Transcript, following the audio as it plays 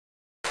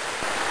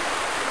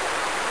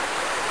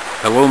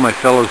Hello my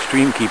fellow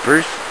stream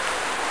keepers.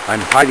 I'm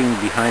hiding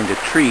behind a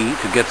tree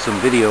to get some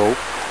video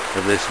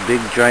of this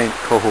big giant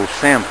coho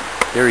salmon.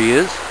 There he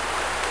is.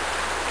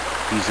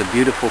 He's a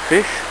beautiful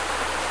fish.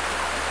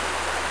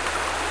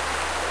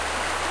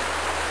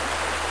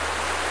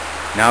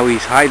 Now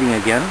he's hiding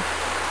again.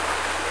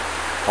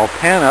 I'll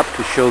pan up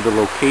to show the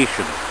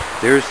location.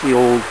 There's the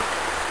old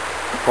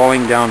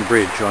falling down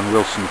bridge on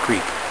Wilson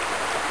Creek.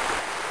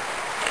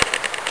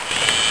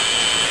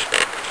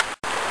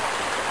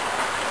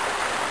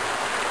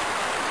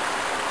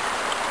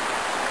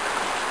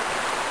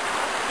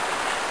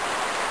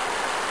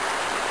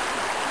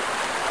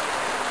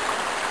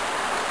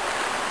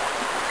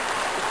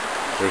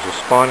 There's a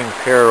spawning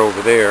pair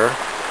over there,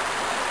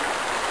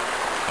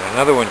 and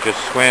another one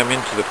just swam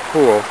into the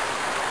pool.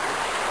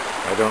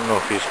 I don't know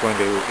if he's going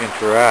to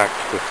interact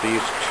with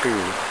these two.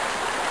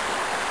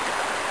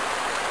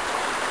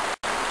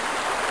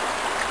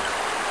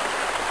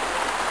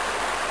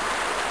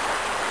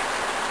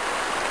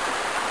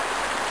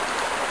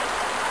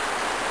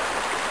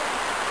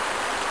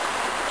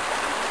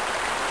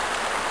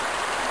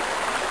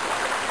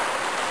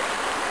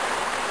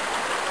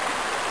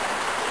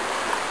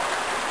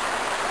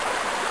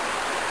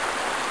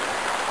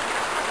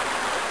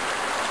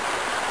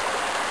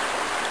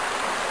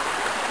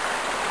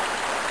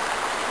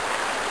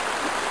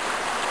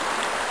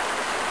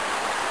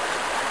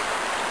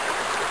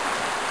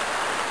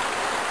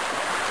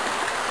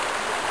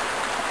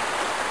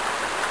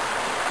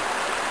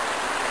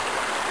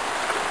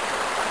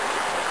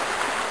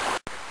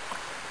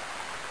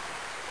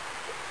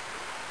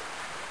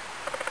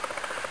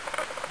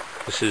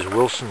 This is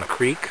Wilson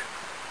Creek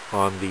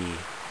on the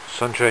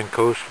Sunshine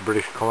Coast,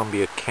 British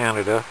Columbia,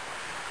 Canada.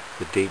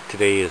 The date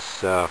today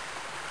is November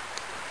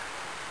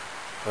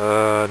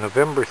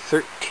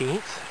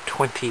 13th,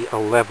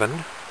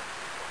 2011.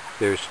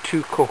 There's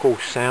two coho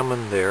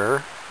salmon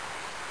there,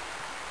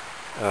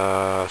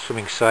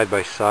 swimming side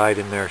by side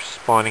in their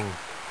spawning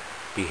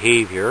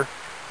behavior.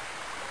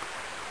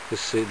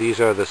 These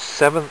are the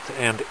 7th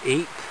and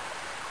 8th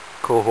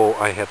coho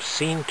I have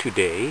seen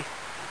today.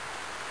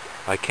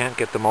 I can't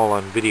get them all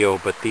on video,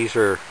 but these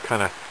are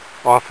kind of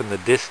off in the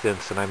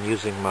distance, and I'm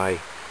using my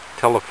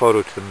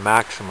telephoto to the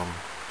maximum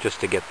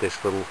just to get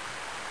this little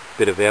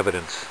bit of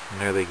evidence.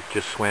 And there they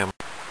just swam.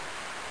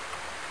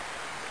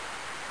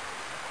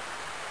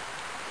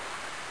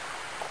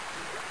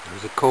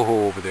 There's a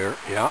coho over there,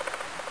 yeah.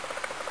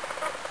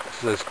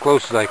 This is as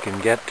close as I can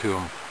get to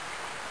him,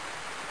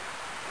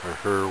 or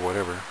her,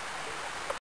 whatever.